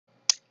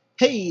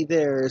Hey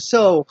there.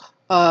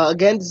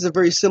 Again, this is a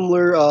very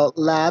similar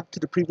lab to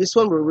the previous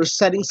one where we're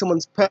setting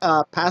someone's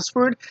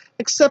password,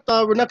 except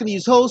we're not going to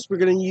use host. We're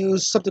going to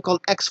use something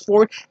called X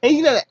forward.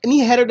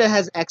 Any header that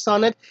has X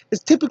on it is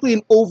typically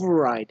an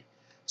override.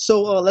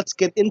 Let's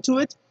get into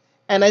it.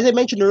 And as I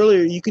mentioned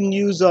earlier, you can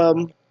use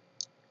website.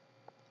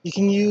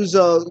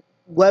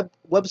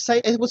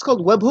 What's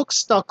called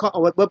webhooks.com,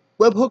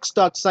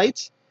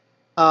 webhooks.site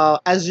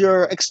as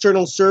your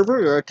external server,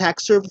 your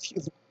attack server,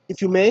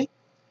 if you may.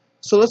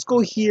 So let's go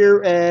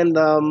here and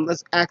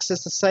let's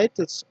access the site.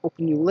 Let's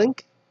open new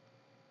link.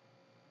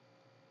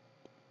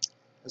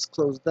 Let's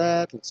close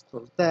that. Let's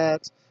close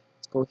that.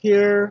 Let's go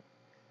here.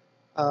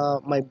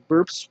 My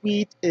Burp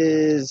Suite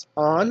is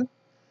on.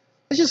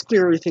 Let's just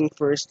clear everything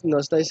first. You know,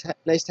 it's nice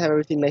to have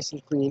everything nice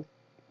and clean.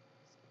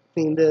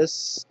 Clean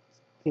this.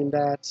 Clean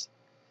that.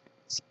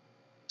 Let's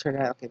turn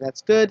that. Okay,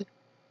 that's good.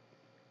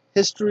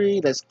 History.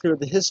 Let's clear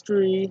the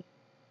history.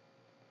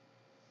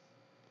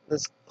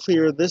 Let's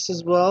clear this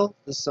as well.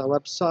 This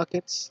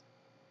WebSockets.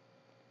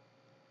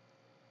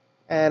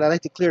 And I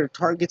like to clear the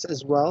targets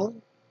as well.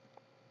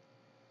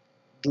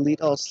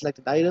 Delete all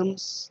selected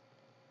items.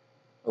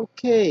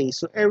 Okay,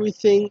 so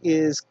everything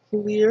is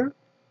clear.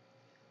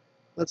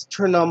 Let's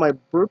turn on my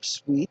Burp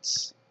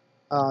Suite.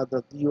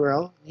 The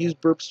URL. Use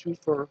Burp Suite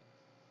for.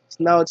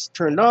 So now it's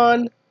turned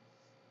on.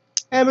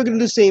 And we're going to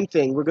do the same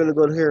thing. We're going to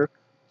go here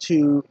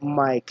to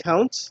my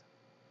account.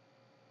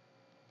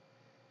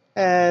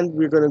 And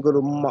we're going to go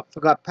to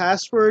forgot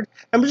password.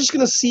 And we're just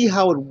going to see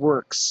how it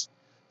works.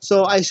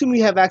 So I assume we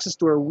have access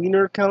to our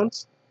Wiener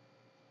account.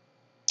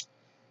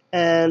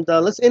 And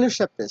let's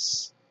intercept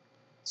this.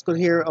 Let's go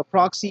here, a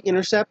proxy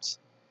intercept.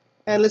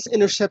 And let's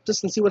intercept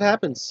this and see what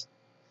happens.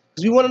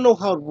 Because we want to know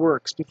how it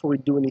works before we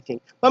do anything.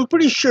 But I'm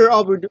pretty sure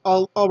all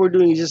we're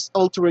doing is just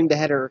altering the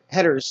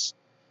headers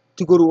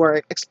to go to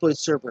our exploit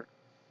server.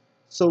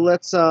 So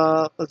let's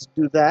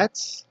do that.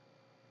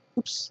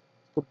 Oops,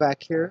 go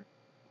back here.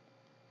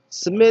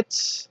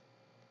 Submit.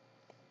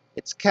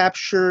 It's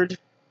captured.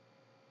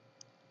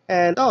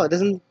 And oh, it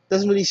doesn't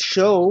really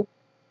show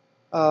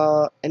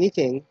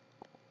anything.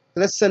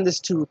 Let's send this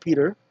to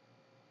repeater.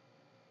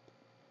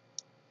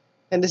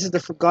 And this is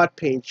the forgot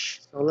page.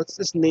 So let's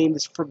just name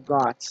this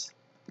forgot.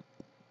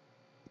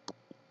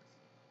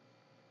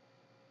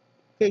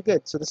 Okay,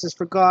 good. So this is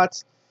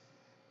forgot.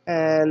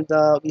 And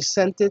we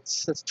sent it.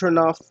 Let's turn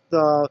off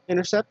the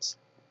intercept.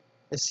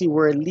 Let's see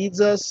where it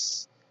leads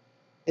us.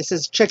 It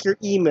says check your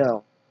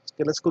email.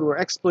 Okay, let's go to our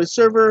exploit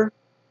server.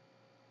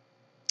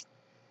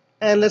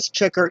 And let's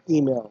check our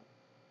email.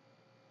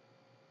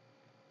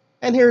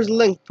 And here's a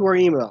link to our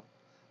email.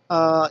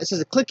 It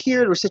says click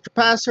here to reset your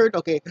password.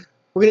 Okay,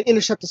 we're going to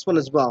intercept this one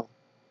as well.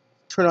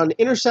 Turn on the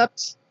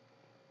intercept.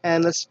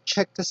 And let's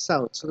check this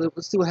out. So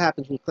let's see what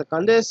happens when you click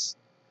on this.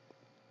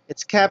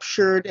 It's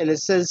captured, and it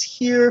says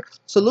here.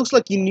 So it looks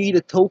like you need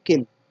a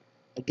token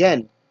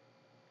again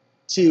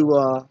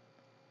to.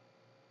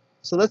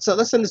 So let's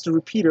send this to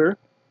repeater.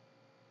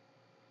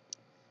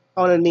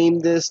 I want to name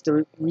this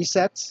the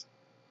reset.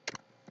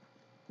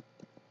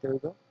 There we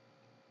go.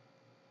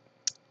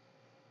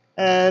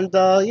 And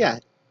yeah,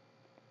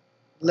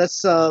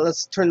 let's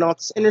turn off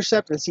this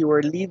intercept and see where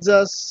it leads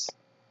us.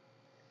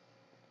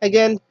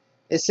 Again,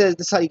 it says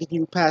this is how you get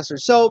new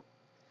password. So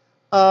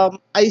I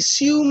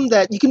assume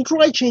that you can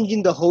try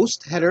changing the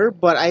host header,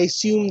 but I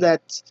assume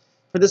that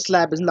for this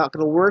lab is not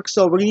going to work.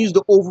 So we're going to use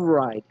the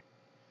override.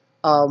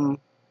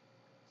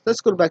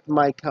 Let's go back to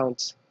my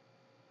account.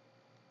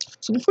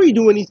 So before you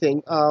do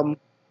anything,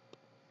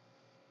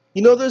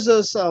 you know there's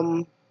this.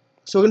 So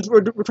we're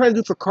trying to do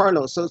it for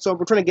Carlos. So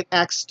we're trying to get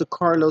access to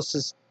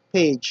Carlos's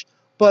page.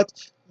 But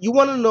you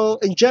want to know,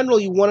 in general,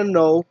 you want to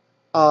know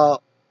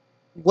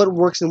what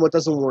works and what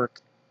doesn't work.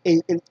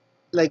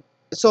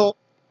 So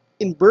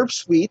in Burp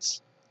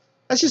Suite,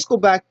 let's just go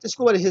back. Let's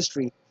go by the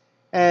history.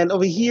 And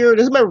over here, it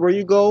doesn't matter where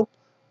you go.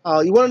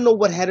 You want to know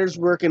what headers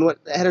work and what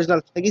headers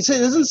not. Like it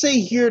doesn't say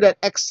here that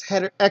X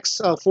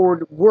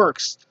forward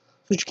works.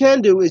 So what you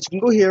can do is you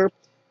can go here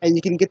and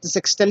you can get this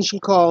extension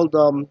called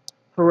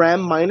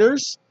param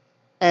miners,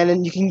 and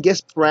then you can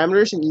guess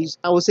parameters and use.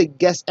 I would say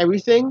guess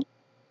everything.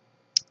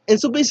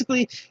 And so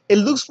basically, it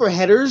looks for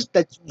headers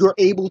that you're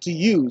able to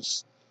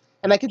use.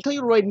 And I can tell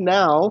you right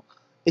now,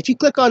 if you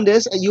click on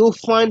this, you'll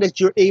find that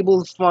you're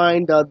able to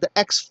find the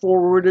X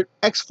forward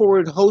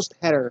host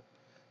header.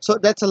 So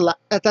that's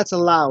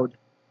allowed.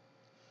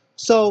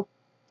 So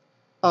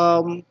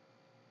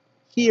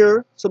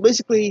here, so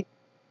basically,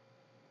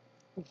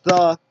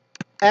 the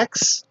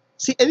X.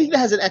 See, anything that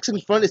has an X in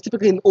front is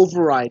typically an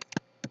override,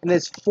 and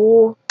it's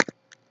forward.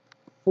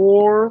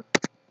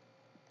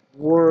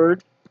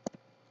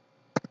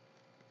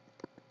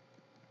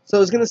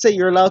 So it's going to say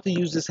you're allowed to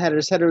use this header.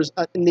 This header is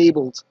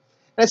enabled.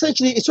 And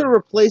essentially, it sort of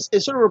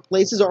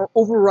replaces or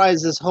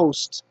overrides this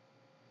host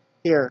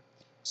here.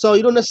 So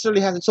you don't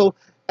necessarily have to. So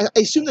I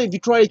assume that if you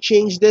try to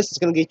change this, it's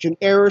going to get you an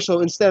error. So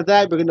instead of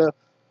that, we're going to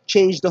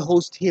change the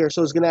host here.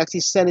 So it's going to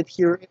actually send it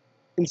here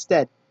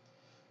instead.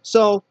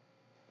 So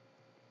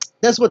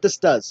that's what this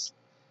does.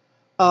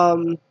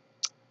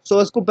 So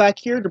let's go back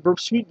here to Burp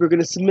Suite. We're going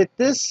to submit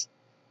this.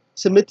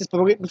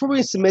 But before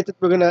we submit it,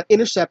 we're going to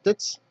intercept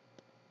it.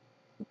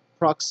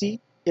 Proxy,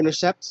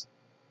 intercept.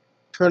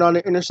 Turn on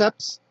the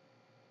intercepts.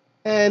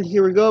 And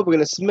here we go. We're going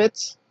to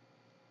submit.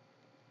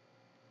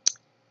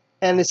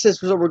 And it says,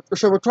 so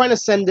we're trying to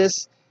send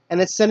this, and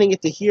it's sending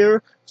it to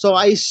here. So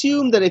I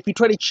assume that if you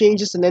try to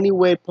change this in any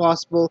way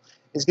possible,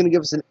 it's going to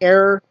give us an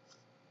error.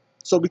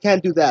 So we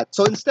can't do that.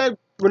 So instead,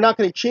 we're not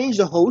going to change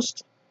the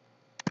host.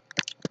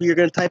 You're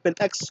going to type in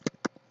x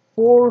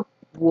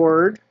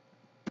forward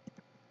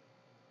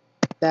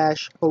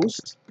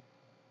 -host,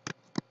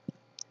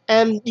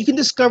 and you can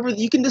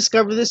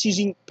discover this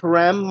using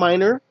param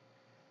miner,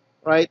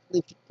 right?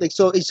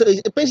 So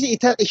it basically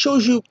it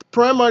shows you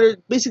param miner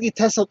basically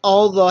tests out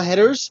all the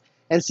headers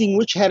and seeing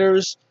which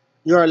headers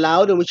you're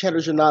allowed and which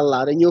headers you're not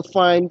allowed, and you'll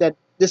find that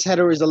this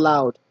header is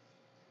allowed.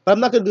 But I'm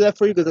not going to do that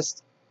for you because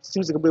that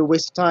seems like a bit of a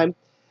waste of time.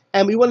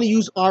 And we want to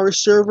use our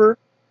server.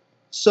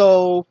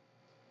 So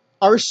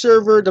our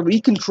server that we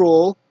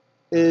control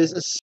is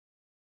a